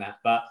attacking that.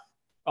 But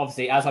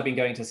obviously, as I've been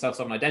going to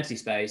self-sovereign identity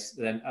space,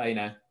 then,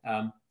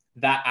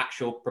 that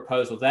actual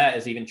proposal there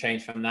has even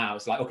changed from now.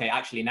 It's like, okay,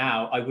 actually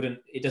now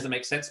it doesn't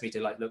make sense to me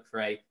to like look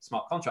for a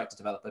smart contract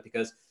developer,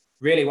 because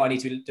really what I need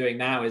to be doing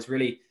now is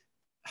really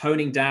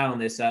honing down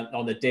this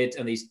on the did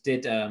and these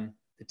did, the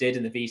did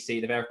and the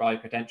VC, the verified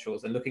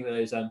credentials, and looking at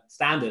those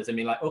standards and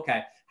being like,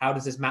 okay, how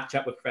does this match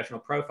up with professional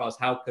profiles?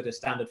 How could a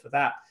standard for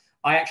that?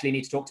 I actually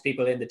need to talk to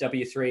people in the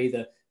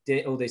W3,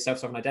 all the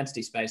self-sovereign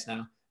identity space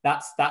now.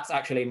 That's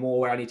actually more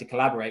where I need to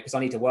collaborate, because I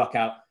need to work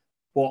out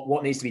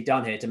what needs to be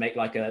done here to make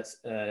like a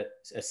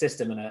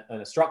system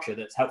and a structure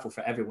that's helpful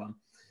for everyone.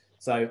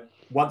 So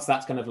once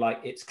that's kind of like,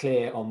 it's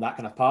clear on that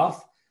kind of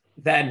path,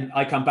 then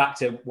I come back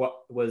to what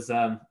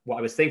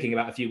I was thinking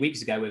about a few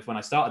weeks ago with when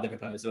I started the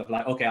proposal of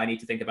like, okay, I need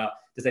to think about,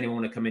 does anyone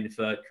want to come in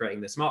for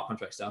creating the smart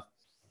contract stuff?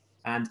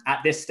 And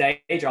at this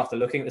stage, after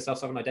looking at the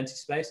self-sovereign identity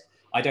space,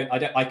 I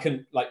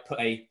couldn't like put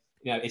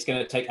it's going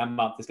to take a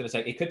month.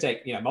 It could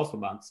take, multiple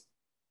months.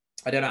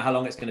 I don't know how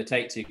long it's going to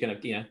take to kind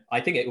of,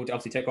 I think it will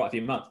obviously take quite a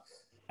few months.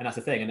 And that's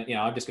the thing. And,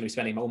 I'm just going to be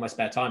spending all my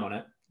spare time on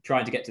it,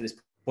 trying to get to this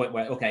point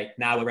where, okay,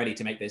 now we're ready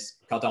to make this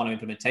Cardano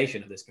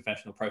implementation of this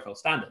professional profile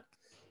standard.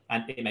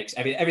 And it makes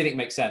everything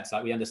makes sense.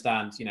 Like we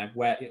understand,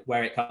 where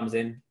it comes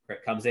in,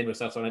 with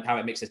self-sovereign, how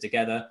it mixes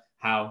together,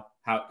 how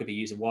it could be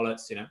used in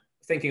wallets,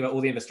 thinking about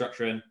all the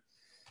infrastructure and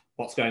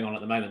what's going on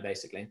at the moment,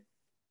 basically.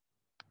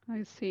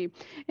 I see.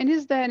 And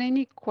is there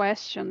any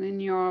question in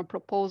your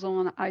proposal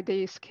on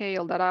idea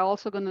scale that I'm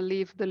also going to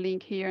leave the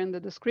link here in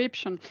the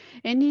description?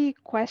 Any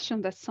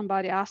question that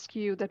somebody asks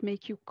you that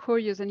make you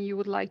curious and you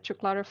would like to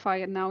clarify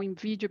it now in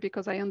video?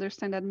 Because I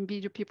understand that in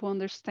video people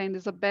understand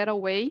is a better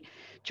way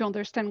to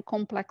understand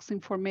complex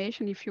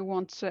information if you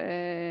want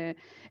to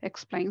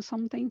explain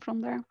something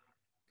from there.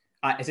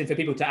 Is it for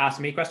people to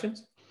ask me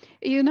questions?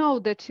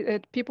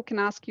 That people can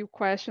ask you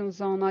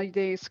questions on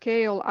idea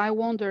scale. I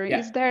wonder,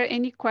 is there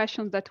any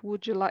questions that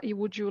would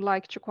you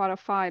like to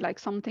clarify, like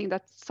something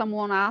that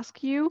someone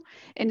asks you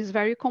and is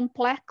very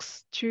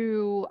complex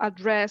to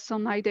address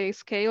on idea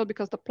scale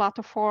because the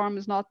platform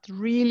is not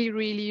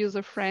really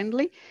user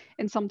friendly,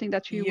 and something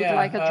that you would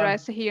like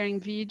address here in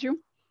video?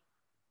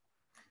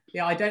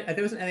 Yeah,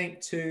 there wasn't anything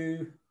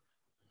too,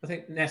 I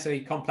think,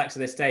 necessarily complex at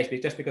this stage,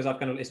 but just because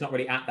it's not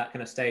really at that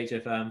kind of stage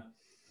of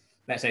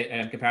let's say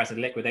in comparison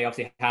to Liquid, they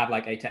obviously have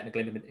like a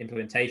technical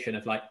implementation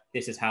of like,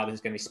 this is how this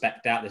is going to be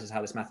spec'd out. This is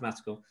how this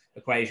mathematical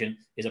equation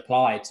is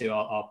applied to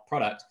our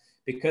product.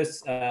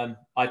 Because I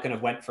kind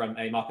of went from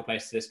a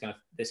marketplace to this kind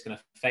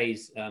of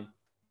phase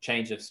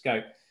change of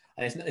scope.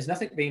 There's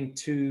nothing being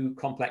too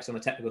complex on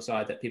the technical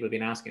side that people have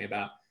been asking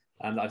about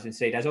that I've been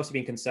seeing. There's also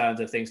been concerns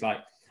of things like,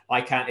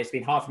 it's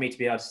been hard for me to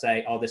be able to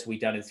say, oh, this will be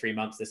done in 3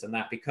 months, this and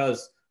that,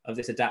 because of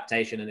this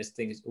adaptation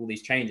and all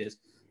these changes.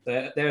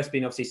 There has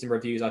been obviously some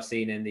reviews I've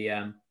seen in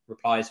the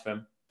replies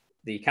from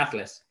the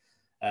Catalyst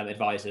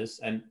advisors,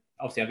 and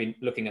obviously I've been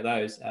looking at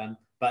those.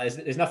 But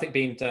there's nothing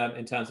been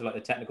in terms of like the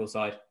technical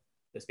side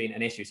that's been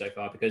an issue so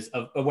far because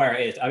of where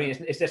it is. I mean,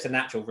 it's just a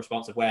natural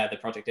response of where the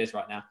project is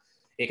right now.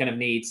 It kind of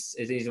needs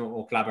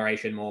more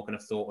collaboration, more kind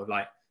of thought of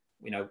like,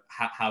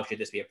 how should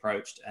this be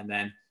approached, and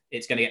then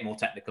it's going to get more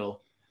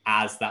technical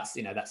as that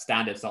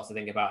standard starts to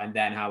think about, and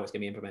then how it's going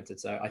to be implemented.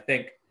 So I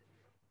think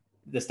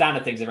the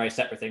standard thing is a very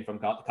separate thing from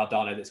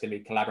Cardano that's going to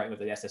be collaborating with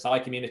the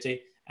SSI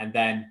community. And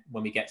then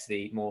when we get to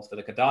the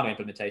Cardano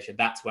implementation,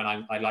 that's when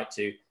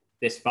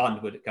this fund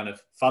would kind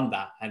of fund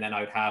that. And then I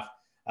would have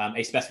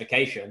a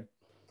specification.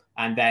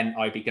 And then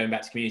I'd be going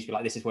back to community, be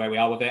like, this is where we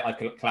are with it. I've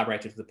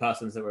collaborated with the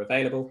persons that were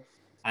available.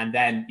 And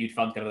then you'd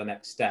fund kind of the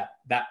next step.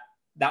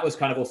 That was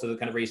kind of also the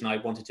kind of reason I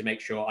wanted to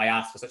make sure I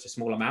asked for such a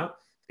small amount,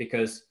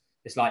 because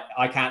it's like,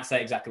 I can't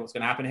say exactly what's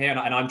going to happen here.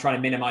 And I'm trying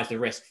to minimize the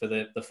risk for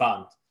the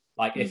fund.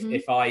 Like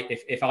if I'm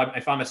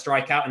a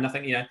strikeout and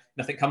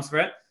nothing comes for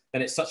it,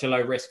 then it's such a low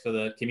risk for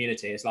the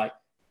community. It's like,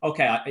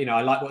 okay,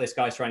 I like what this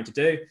guy's trying to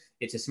do.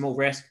 It's a small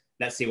risk.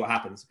 Let's see what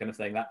happens, kind of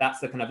thing.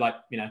 That's the kind of like,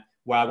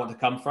 where I want to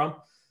come from,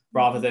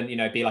 rather than,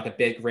 be like a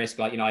big risk.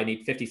 Like, I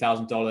need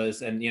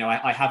 $50,000 and,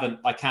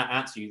 I can't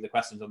answer you the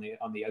questions on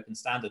the open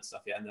standard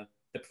stuff yet, and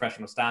the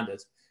professional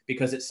standards,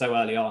 because it's so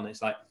early on.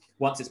 It's like,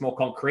 once it's more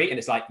concrete and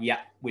it's like, yeah,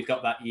 we've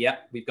got that. Yeah,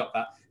 we've got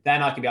that.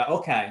 Then I can be like,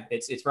 okay,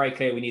 it's very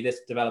clear. We need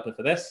this developer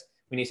for this.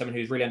 We need someone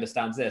who really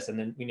understands this. And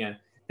then,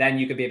 then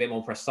you could be a bit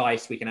more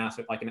precise. We can ask,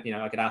 I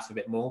could ask for a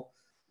bit more.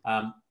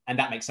 And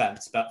that makes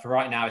sense. But for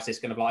right now, it's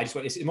just kind of like,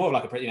 it's more of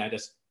like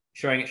just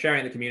sharing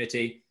in the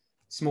community,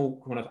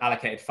 small kind of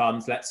allocated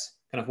funds. Let's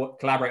kind of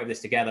collaborate with this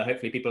together.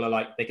 Hopefully people are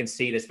like, they can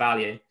see this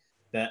value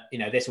that,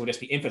 this will just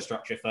be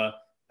infrastructure for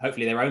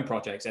hopefully their own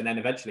projects. And then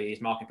eventually these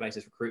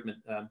marketplaces,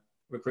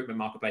 recruitment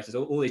marketplaces,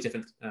 all these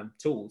different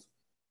tools.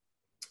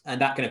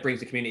 And that kind of brings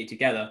the community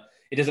together.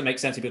 It doesn't make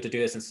sense for people to do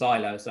this in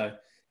silo. So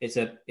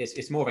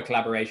it's more of a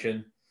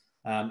collaboration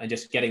and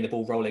just getting the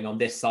ball rolling on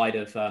this side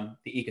of the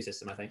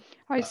ecosystem, I think.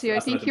 I see. I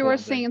think you are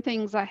seeing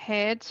things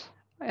ahead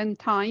in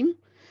time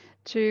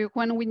to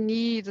when we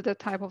need the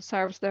type of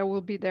service that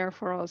will be there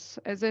for us.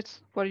 Is it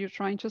what you're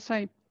trying to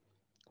say?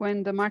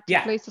 When the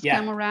marketplaces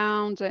come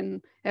around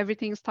and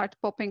everything starts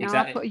popping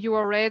up, you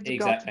already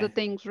got the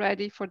things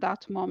ready for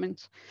that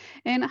moment.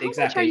 And how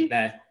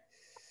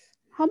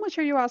much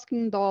are you asking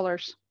in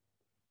dollars?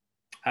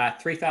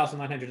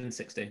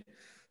 3,960.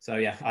 So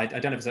yeah, I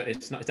don't know if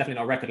it's definitely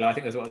not a record low. I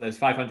think there's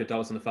 $500 on the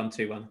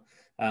Fund2 one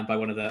by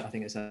one of the, I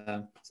think it's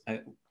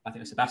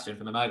Sebastian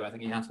from Amoga. I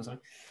think he asked for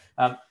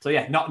something. So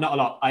yeah, not a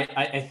lot.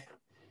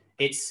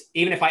 It's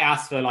even if I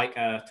asked for like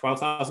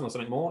 12,000 or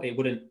something more, it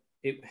wouldn't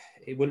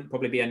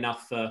probably be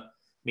enough for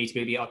me to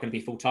be going to be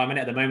full time in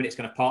it. At the moment, it's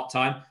kind of part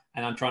time,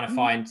 and I'm trying to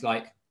find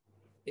like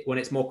when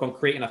it's more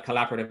concrete and a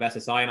collaborative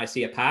SSI, and I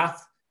see a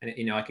path,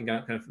 and I can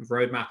go kind of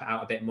roadmap it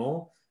out a bit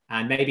more.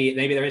 And maybe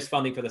there is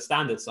funding for the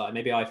standard side.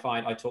 Maybe I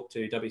talk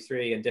to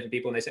W3 and different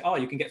people, and they say, oh,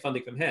 you can get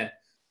funding from here.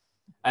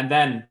 And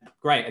then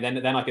great. And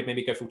then I could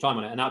maybe go full time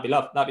on it. And that'd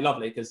be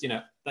lovely because,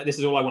 this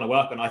is all I want to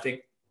work on. I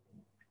think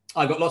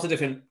I've got lots of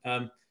different,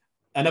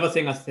 another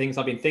things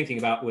I've been thinking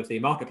about with the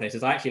marketplace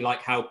is I actually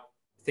like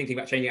thinking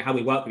about changing how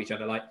we work with each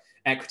other, like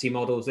equity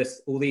models,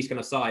 all these kind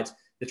of sides.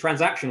 The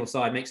transactional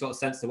side makes a lot of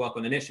sense to work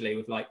on initially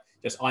with like,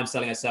 just I'm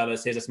selling a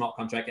service, here's a smart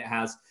contract. It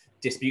has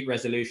dispute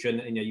resolution,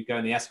 you go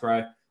in the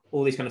escrow.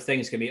 All these kind of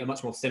things can be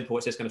much more simple.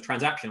 It's just kind of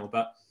transactional,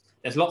 but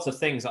there's lots of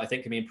things that I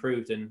think can be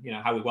improved in,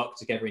 how we work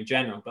together in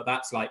general. But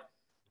that's like,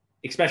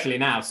 especially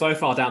now, so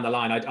far down the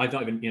line, I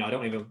don't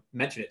even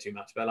mention it too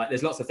much, but like,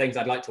 there's lots of things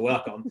I'd like to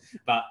work on,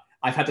 but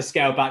I've had to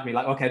scale back and be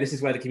like, okay, this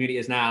is where the community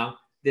is now.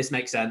 This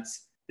makes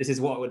sense. This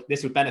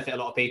would benefit a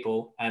lot of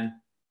people and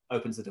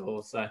opens the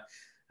doors. So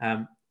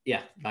I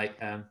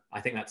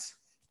think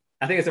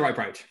it's the right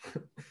approach.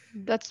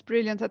 That's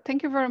brilliant.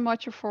 Thank you very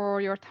much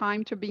for your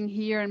time to being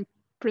here and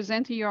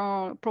presenting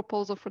your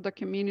proposal for the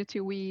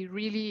community. We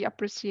really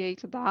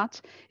appreciate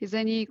that. Is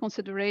there any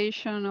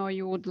consideration or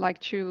you would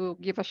like to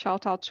give a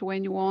shout out to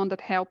anyone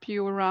that help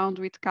you around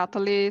with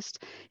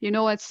Catalyst?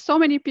 It's so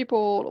many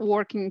people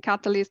working in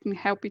Catalyst and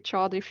help each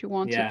other. If you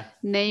want to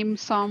name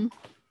some.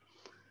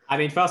 I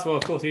mean, first of all,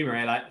 of course,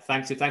 Maria, like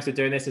thanks for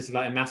doing this. This is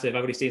like a massive. I've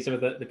already seen some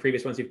of the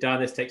previous ones you've done.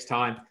 This takes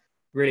time.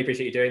 Really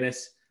appreciate you doing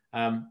this.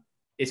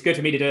 It's good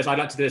for me to do this. I'd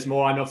like to do this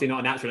more. I'm obviously not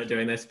a natural at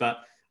doing this,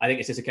 but I think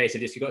it's just a case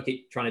of you've got to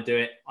keep trying to do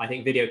it. I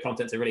think video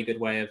content's a really good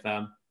way of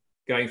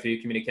going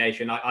through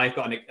communication. I've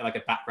got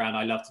a background.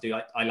 I love to do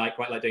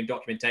quite like doing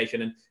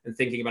documentation and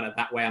thinking about it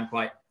that way. I'm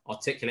quite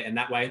articulate in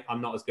that way. I'm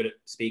not as good at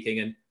speaking,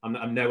 and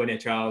I'm nowhere near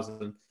Charles,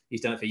 and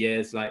he's done it for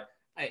years. Like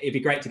it'd be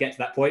great to get to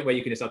that point where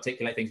you can just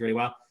articulate things really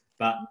well.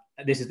 But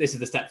this is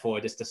the step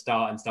forward, just to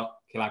start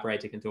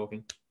collaborating and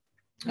talking.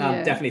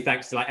 Definitely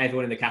thanks to like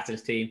everyone in the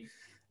Catalyst team,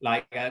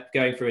 like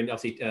going through, and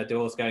obviously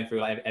Doors going through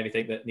like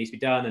everything that needs to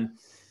be done and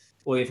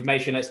all the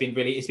information. It's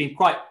been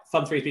quite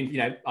Fund 3 has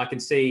been, I can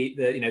see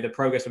the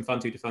progress from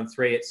Fund 2 to Fund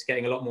 3. It's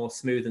getting a lot more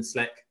smooth and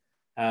slick,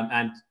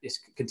 and it's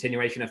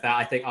continuation of that.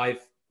 I think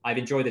I've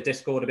enjoyed the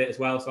Discord a bit as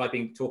well. So I've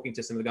been talking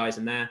to some of the guys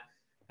in there,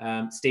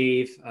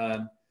 Steve,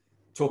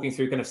 talking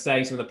through kind of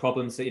saying some of the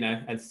problems that,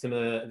 and some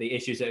of the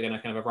issues that are going to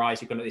kind of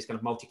arise. You've got this kind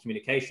of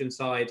multi-communication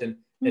side, and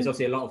there's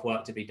obviously a lot of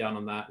work to be done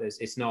on that.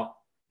 It's not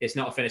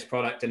a finished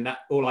product, and that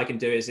all I can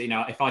do is,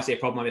 if I see a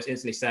problem, I'm just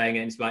instantly saying it,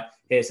 and it's like,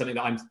 here's something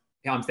that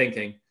I'm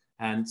thinking.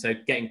 And so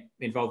getting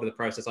involved with the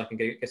process, I can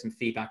get some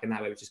feedback in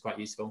that way, which is quite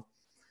useful.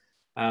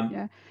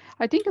 I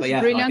think it's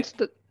brilliant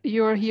that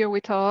you're here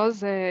with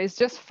us. It's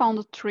just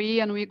Fund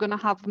 3, and we're going to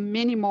have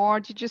many more.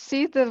 Did you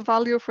see the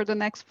value for the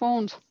next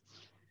fund?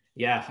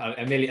 Yeah,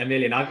 a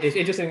million. It's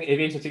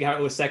interesting how it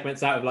all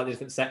segments out of like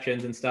different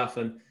sections and stuff,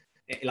 and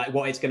like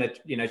what it's going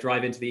to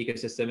drive into the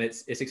ecosystem.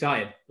 It's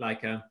exciting.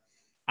 Like,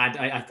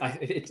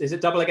 is it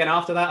double again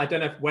after that? I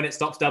don't know when it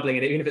stops doubling,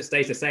 and even if it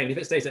stays the same, if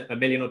it stays at 1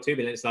 million or 2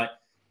 million, it's like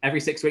every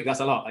 6 weeks. That's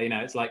a lot.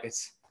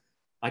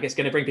 It's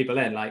going to bring people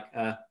in.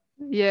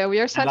 We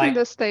are setting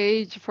the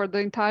stage for the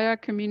entire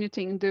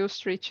community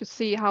industry to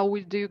see how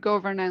we do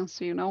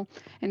governance. And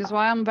it's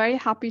why I'm very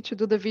happy to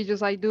do the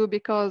videos I do,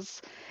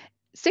 because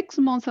 6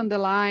 months on the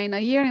line, a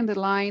year in the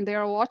line, they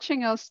are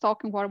watching us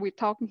talking what we're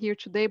talking here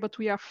today, but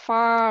we are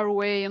far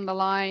away in the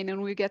line,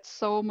 and we get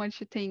so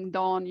much thing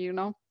done.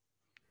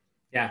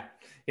 Yeah.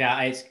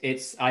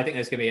 It's. I think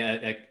there's going to be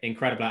an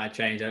incredible amount of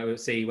change. We'll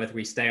see whether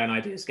we stay on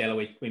idea scale or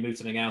we move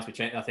something else. We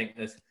change. I think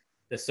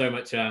there's so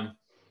much. There's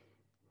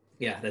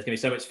going to be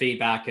so much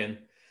feedback, and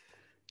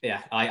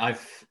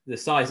the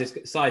size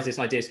this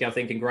idea scale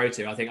thing can grow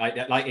to. I think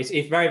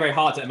it's very, very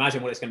hard to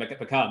imagine what it's going to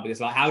become,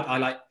 because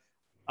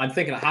I'm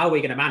thinking how are we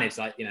going to manage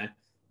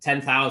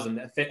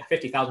 10,000,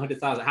 50,000,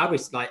 100,000? How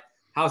is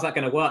that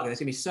going to work? There's going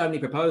to be so many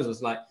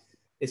proposals.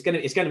 It's going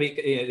to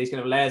be these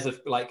kind of layers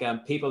of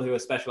people who are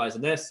specialized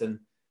in this, and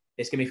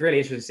it's going to be really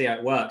interesting to see how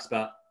it works.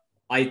 But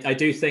I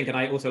do think, and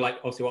I also like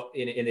obviously what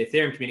in the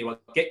Ethereum community,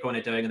 what Gitcoin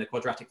are doing and the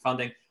quadratic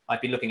funding.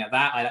 I've been looking at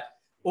that.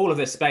 All of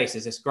this space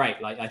is just great.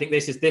 I think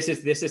this is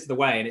the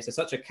way, and it's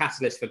such a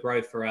catalyst for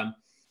growth for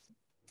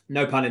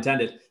no pun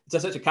intended.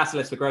 It's such a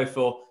catalyst for growth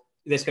for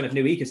this kind of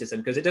new ecosystem,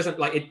 because it doesn't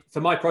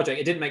for my project,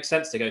 it didn't make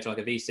sense to go to a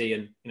VC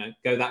and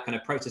go that kind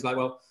of approach. It's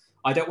well,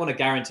 I don't want to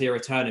guarantee a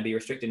return and be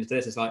restricted into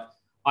this. It's like,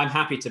 I'm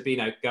happy to be,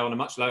 go on a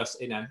much lower,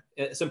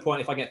 at some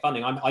point, if I get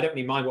funding, I don't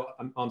really mind what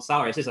I'm on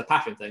salary. It's just a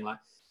passion thing. Like,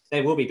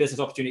 there will be business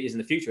opportunities in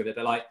the future of it,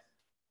 but like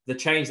the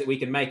change that we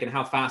can make and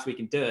how fast we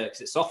can do it,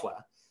 because it's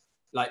software,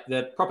 like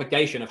the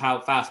propagation of how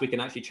fast we can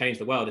actually change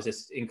the world is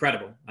just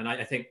incredible. And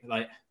I think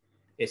like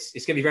it's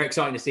going to be very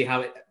exciting to see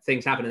how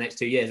things happen in the next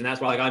 2 years. And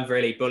that's why like, I'm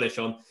really bullish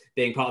on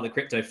being part of the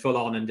crypto full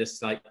on and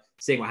just like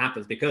seeing what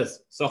happens,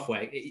 because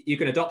software, you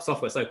can adopt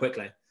software so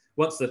quickly.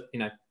 Once the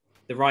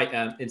right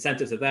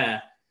incentives are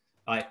there,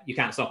 like you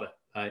can't stop it.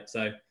 Right?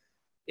 So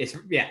it's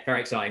very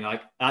exciting.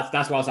 Like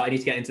that's why I was like, I need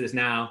to get into this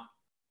now,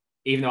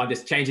 even though I'm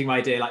just changing my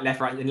idea like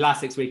left, right. In the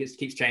last 6 weeks, it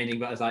keeps changing,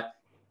 but I was like,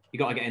 you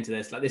got to get into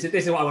this. Like this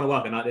is what I want to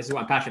work on. Like this is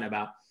what I'm passionate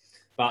about.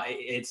 But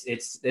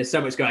there's so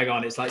much going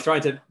on. It's like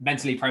trying to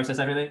mentally process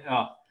everything.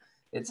 Oh,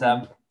 it's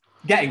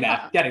getting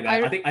there.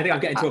 I think I'm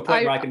getting to a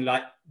point where I can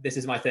like, this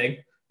is my thing.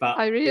 But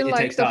I really it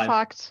takes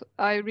time.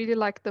 I really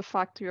like the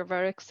fact you're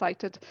very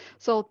excited.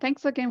 So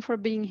thanks again for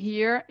being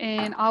here.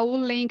 And I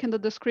will link in the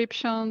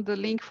description the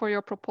link for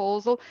your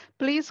proposal.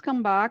 Please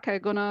come back. I'm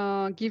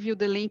gonna give you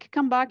the link.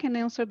 Come back and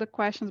answer the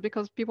questions,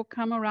 because people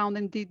come around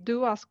and they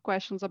do ask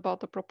questions about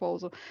the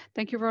proposal.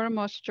 Thank you very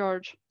much,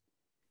 George.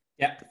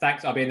 Yeah,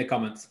 thanks. I'll be in the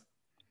comments.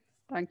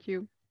 Thank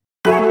you.